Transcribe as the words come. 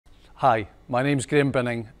Hi, my name's Graeme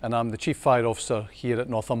Binning and I'm the Chief Fire Officer here at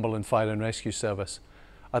Northumberland Fire and Rescue Service.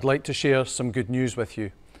 I'd like to share some good news with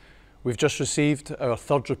you. We've just received our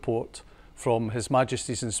third report from His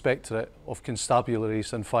Majesty's Inspectorate of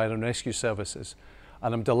Constabularies and Fire and Rescue Services,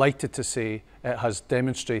 and I'm delighted to say it has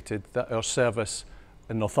demonstrated that our service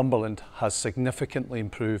in Northumberland has significantly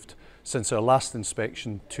improved since our last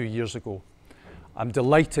inspection 2 years ago. I'm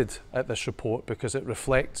delighted at this report because it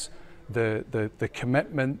reflects the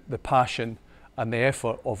commitment, the passion and the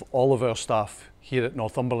effort of all of our staff here at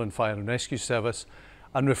Northumberland Fire and Rescue Service,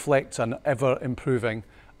 and reflects an ever improving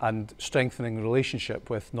and strengthening relationship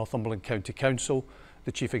with Northumberland County Council,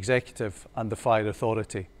 the Chief Executive and the Fire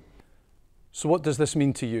Authority. So what does this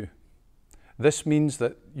mean to you? This means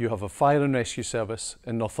that you have a fire and rescue service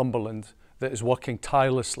in Northumberland that is working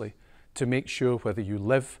tirelessly to make sure whether you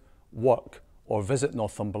live, work or visit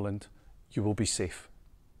Northumberland, you will be safe.